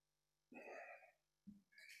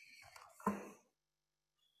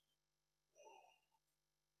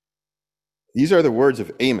These are the words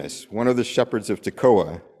of Amos, one of the shepherds of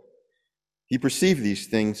Tekoa. He perceived these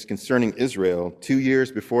things concerning Israel 2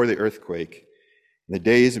 years before the earthquake, in the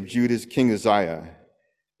days of Judah's king Uzziah,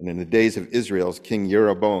 and in the days of Israel's king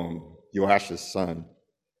Jeroboam, Joash's son.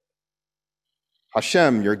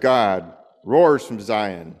 Hashem, your God, roars from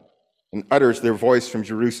Zion and utters their voice from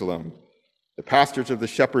Jerusalem. The pastures of the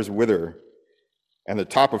shepherds wither, and the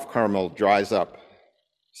top of Carmel dries up.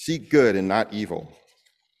 Seek good and not evil,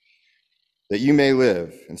 that you may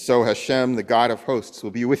live, and so Hashem, the God of hosts,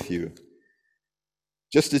 will be with you.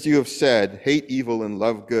 Just as you have said, hate evil and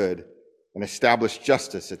love good, and establish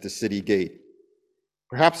justice at the city gate.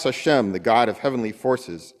 Perhaps Hashem, the God of heavenly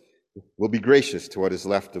forces, will be gracious to what is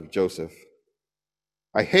left of Joseph.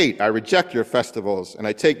 I reject your festivals, and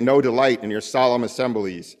I take no delight in your solemn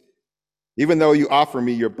assemblies. Even though you offer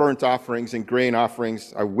me your burnt offerings and grain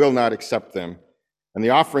offerings, I will not accept them. And the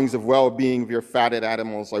offerings of well-being of your fatted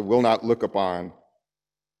animals I will not look upon.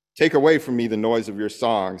 Take away from me the noise of your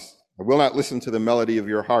songs. I will not listen to the melody of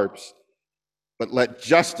your harps, but let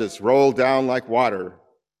justice roll down like water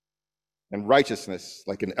and righteousness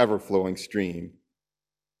like an ever-flowing stream.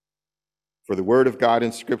 For the word of God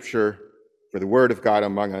in Scripture, for the word of God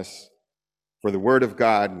among us, for the word of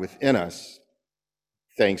God within us,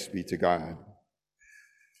 thanks be to God.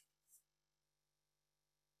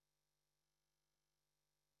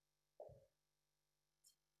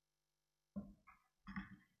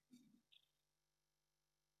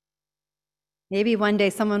 Maybe one day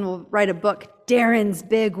someone will write a book, Darren's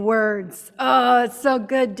Big Words. Oh, it's so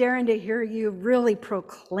good, Darren, to hear you really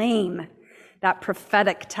proclaim that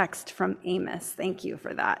prophetic text from Amos. Thank you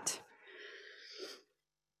for that.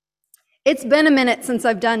 It's been a minute since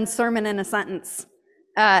I've done sermon in a sentence.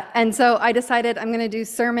 And so I decided I'm going to do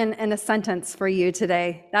sermon in a sentence for you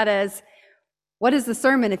today. That is, what is the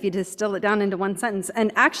sermon if you distill it down into one sentence?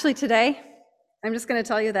 And actually today, I'm just going to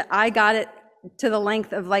tell you that I got it to the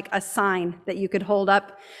length of like a sign that you could hold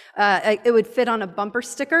up. It would fit on a bumper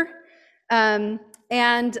sticker.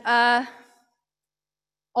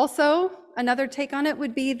 Also, another take on it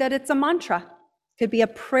would be that it's a mantra. It could be a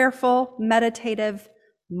prayerful, meditative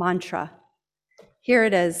mantra. Here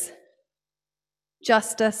it is.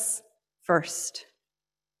 Justice first.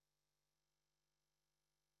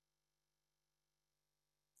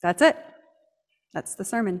 That's it. That's the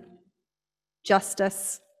sermon.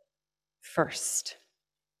 Justice first.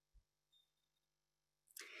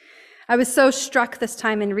 I was so struck this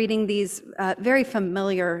time in reading these very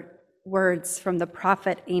familiar words from the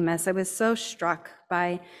prophet Amos. I was so struck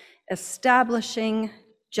by establishing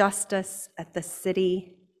justice at the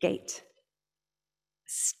city gate.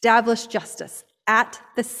 Establish justice at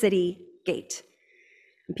the city gate.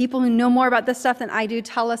 And people who know more about this stuff than I do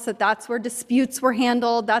tell us that that's where disputes were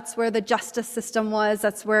handled. That's where the justice system was.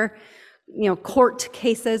 That's where court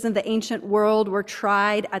cases in the ancient world were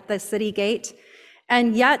tried at the city gate.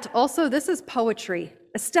 And yet also this is poetry.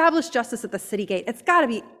 Establish justice at the city gate. It's got to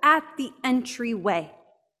be at the entryway.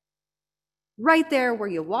 Right there where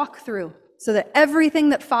you walk through, so that everything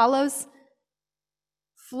that follows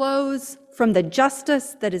flows from the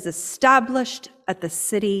justice that is established at the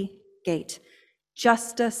city gate.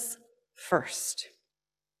 Justice first.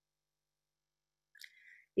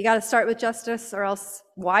 You got to start with justice, or else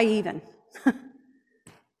why even?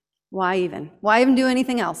 Why even? Why even do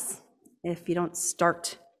anything else if you don't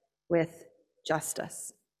start with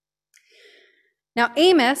justice? Now,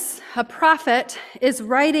 Amos, a prophet, is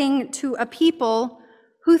writing to a people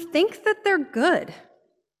who think that they're good.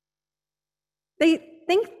 They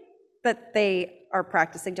think that they are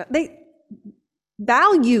practicing justice. They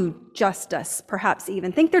value justice, perhaps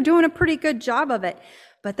even, think they're doing a pretty good job of it,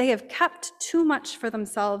 but they have kept too much for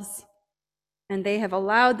themselves, and they have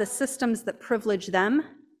allowed the systems that privilege them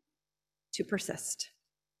to persist.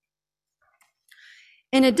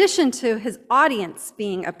 In addition to his audience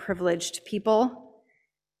being a privileged people,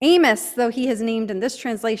 Amos, though he is named in this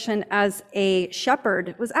translation as a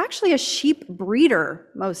shepherd, was actually a sheep breeder,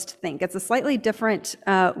 most think. It's a slightly different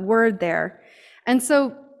word there. And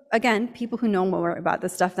so, again, people who know more about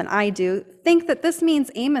this stuff than I do think that this means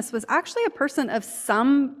Amos was actually a person of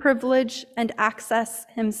some privilege and access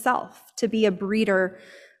himself to be a breeder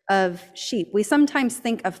of sheep. We sometimes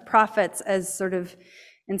think of prophets as sort of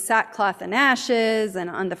in sackcloth and ashes and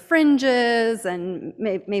on the fringes, and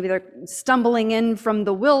maybe they're stumbling in from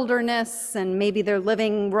the wilderness, and maybe they're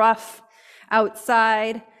living rough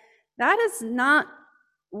outside. That is not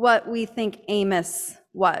what we think Amos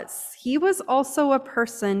was. He was also a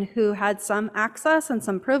person who had some access and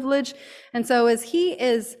some privilege. And so as he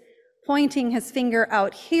is pointing his finger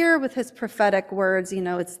out here with his prophetic words,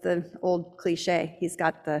 it's the old cliche. He's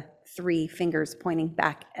got the 3 fingers pointing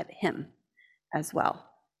back at him as well.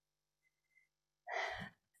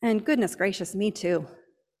 And goodness gracious, me too.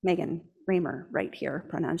 Megan Raymer, right here,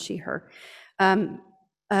 pronouns she, her.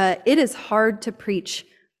 It is hard to preach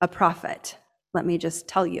a prophet, let me just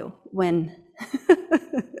tell you, when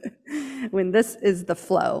when this is the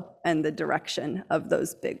flow and the direction of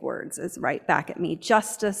those big words is right back at me.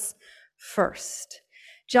 Justice first,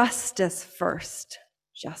 justice first,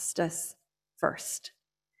 justice first.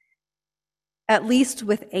 At least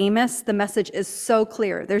with Amos, the message is so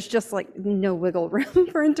clear. There's just like no wiggle room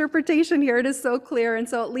for interpretation here. It is so clear. And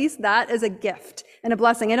so at least that is a gift and a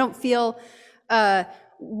blessing. I don't feel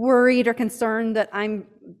worried or concerned that I'm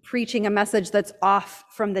preaching a message that's off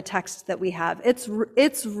from the text that we have. It's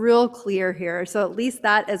real clear here. So at least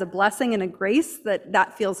that is a blessing and a grace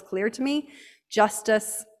that feels clear to me.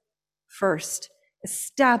 Justice first,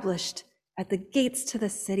 established at the gates to the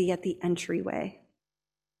city, at the entryway.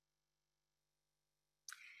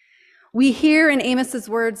 We hear in Amos's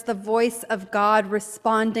words the voice of God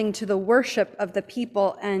responding to the worship of the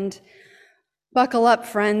people. And buckle up,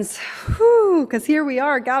 friends, because here we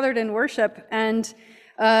are gathered in worship. And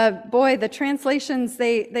boy, the translations,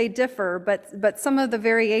 they differ, but some of the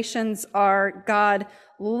variations are God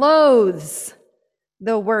loathes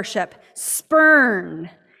the worship, spurn,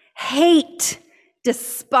 hate,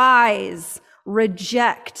 despise,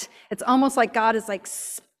 reject. It's almost like God is like,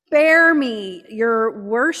 spare me your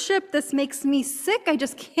worship. This makes me sick. I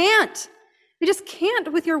just can't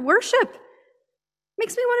with your worship.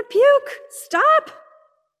 Makes me want to puke. Stop.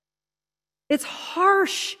 It's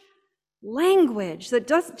harsh language that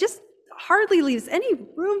just hardly leaves any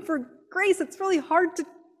room for grace. It's really hard to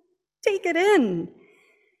take it in.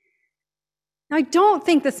 Now, I don't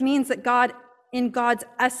think this means that God, in God's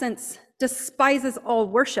essence, despises all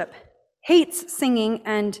worship, hates singing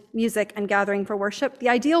and music and gathering for worship. The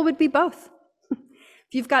ideal would be both.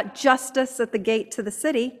 If you've got justice at the gate to the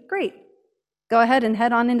city, great. Go ahead and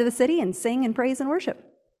head on into the city and sing and praise and worship.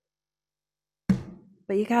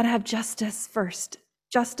 But you got to have justice first,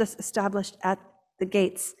 justice established at the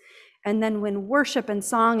gates. And then when worship and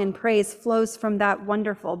song and praise flows from that,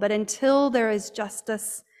 wonderful. But until there is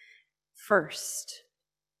justice first.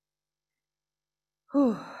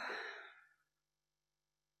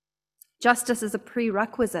 Justice is a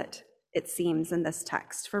prerequisite, it seems, in this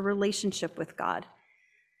text for relationship with God.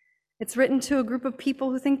 It's written to a group of people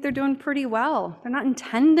who think they're doing pretty well. They're not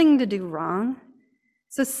intending to do wrong.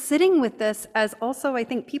 So sitting with this as also, I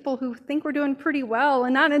think, people who think we're doing pretty well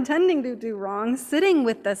and not intending to do wrong, sitting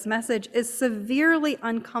with this message is severely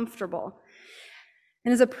uncomfortable.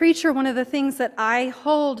 And as a preacher, one of the things that I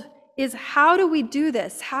hold is, how do we do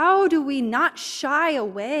this? How do we not shy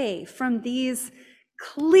away from these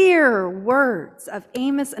clear words of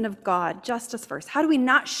Amos and of God, justice first? How do we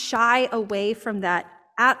not shy away from that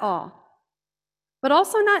at all? But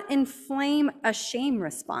also not inflame a shame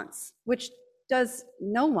response, which does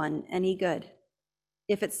no one any good.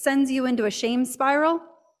 If it sends you into a shame spiral,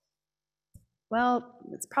 well,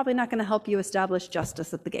 it's probably not going to help you establish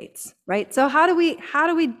justice at the gates, right? So how do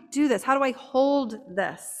we do this? How do I hold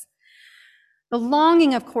this? The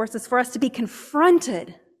longing, of course, is for us to be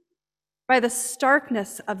confronted by the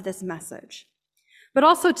starkness of this message, but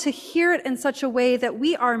also to hear it in such a way that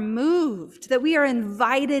we are moved, that we are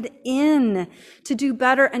invited in to do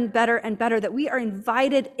better and better and better, that we are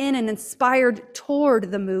invited in and inspired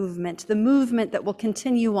toward the movement that will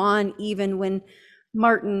continue on even when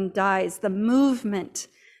Martin dies, the movement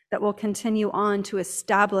that will continue on to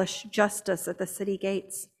establish justice at the city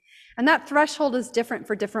gates. And that threshold is different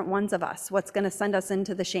for different ones of us, what's going to send us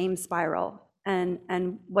into the shame spiral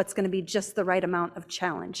and what's going to be just the right amount of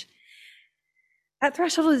challenge. That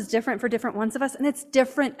threshold is different for different ones of us, and it's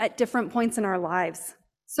different at different points in our lives.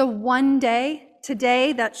 So one day,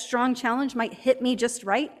 today, that strong challenge might hit me just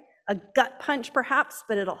right, a gut punch perhaps,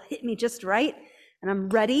 but it'll hit me just right, and I'm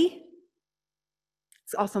ready.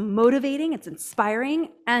 It's also motivating, it's inspiring,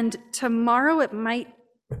 and tomorrow it might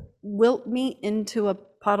wilt me into a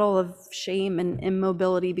puddle of shame and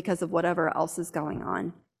immobility because of whatever else is going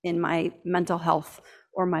on in my mental health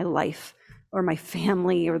or my life or my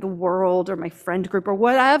family or the world or my friend group or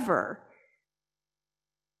whatever.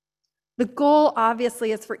 The goal,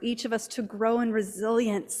 obviously, is for each of us to grow in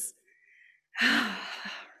resilience.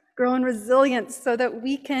 Grow in resilience so that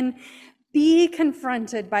we can be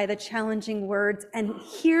confronted by the challenging words and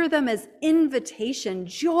hear them as invitation,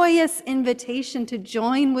 joyous invitation to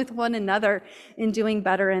join with one another in doing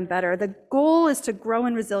better and better. The goal is to grow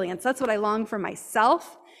in resilience. That's what I long for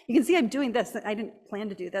myself. You can see I'm doing this. I didn't plan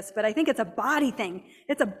to do this, but I think it's a body thing.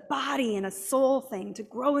 It's a body and a soul thing to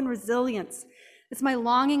grow in resilience It's my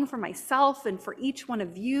longing for myself and for each one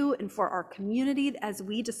of you and for our community as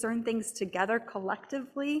we discern things together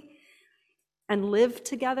collectively and live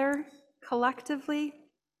together collectively.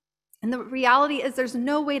 And the reality is there's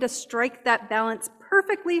no way to strike that balance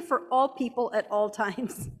perfectly for all people at all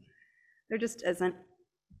times. There just isn't.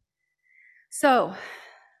 So,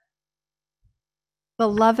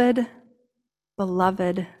 beloved,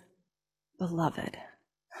 beloved, beloved.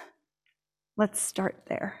 Let's start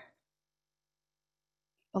there.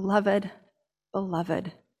 Beloved,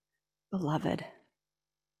 beloved, beloved.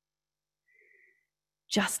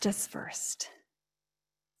 Justice first.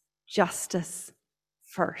 Justice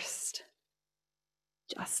first.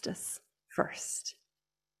 Justice first.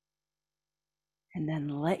 And then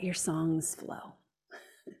let your songs flow.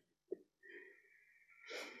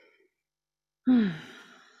 That's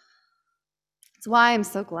why I'm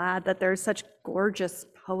so glad that there's such gorgeous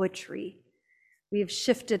poetry. We've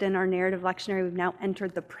shifted in our narrative lectionary. We've now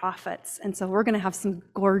entered the prophets. And so we're going to have some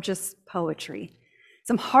gorgeous poetry.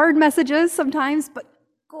 Some hard messages sometimes, but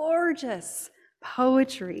gorgeous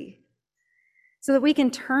poetry. So that we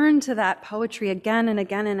can turn to that poetry again and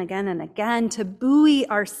again and again and again to buoy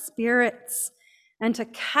our spirits and to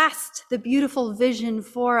cast the beautiful vision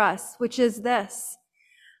for us, which is this: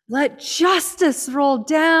 let justice roll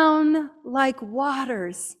down like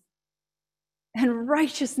waters and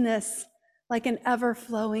righteousness like an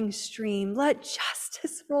ever-flowing stream. Let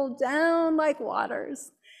justice roll down like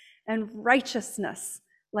waters and righteousness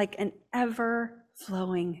like an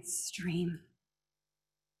ever-flowing stream.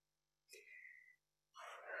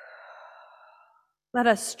 Let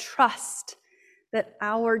us trust that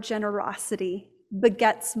our generosity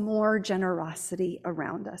begets more generosity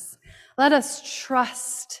around us. Let us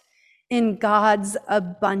trust in God's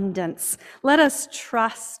abundance. Let us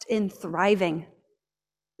trust in thriving.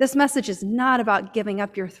 This message is not about giving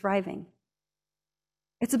up your thriving.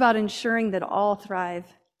 It's about ensuring that all thrive.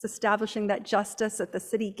 It's establishing that justice at the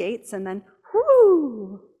city gates and then,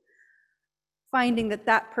 finding that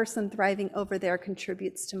that person thriving over there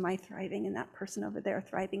contributes to my thriving and that person over there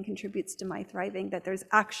thriving contributes to my thriving, that there's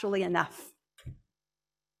actually enough.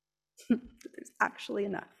 There's actually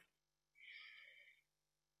enough.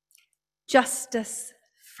 Justice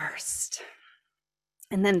first.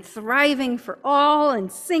 And then thriving for all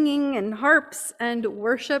and singing and harps and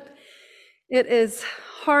worship. It is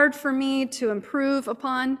hard for me to improve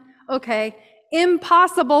upon,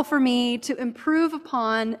 impossible for me to improve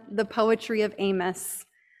upon the poetry of Amos.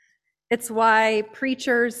 It's why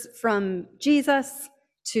preachers from Jesus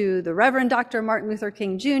to the Reverend Dr. Martin Luther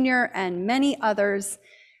King Jr. and many others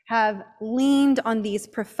have leaned on these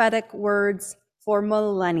prophetic words for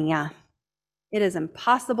millennia. It is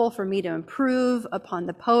impossible for me to improve upon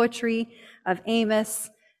the poetry of Amos.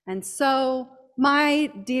 And so, my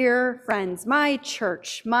dear friends, my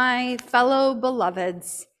church, my fellow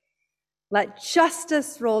beloveds, let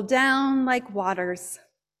justice roll down like waters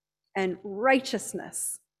and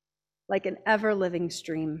righteousness like an ever-living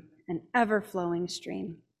stream, an ever-flowing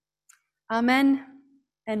stream. Amen,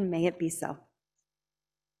 and may it be so.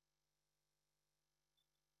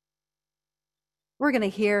 We're going to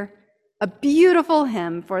hear a beautiful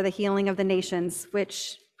hymn for the healing of the nations,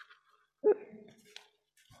 which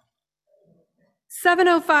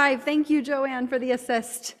 7:05, thank you, Joanne, for the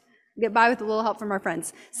assist. Get by with a little help from our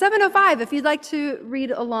friends. 7:05, if you'd like to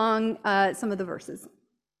read along some of the verses.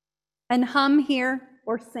 And hum here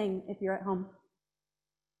or sing if you're at home.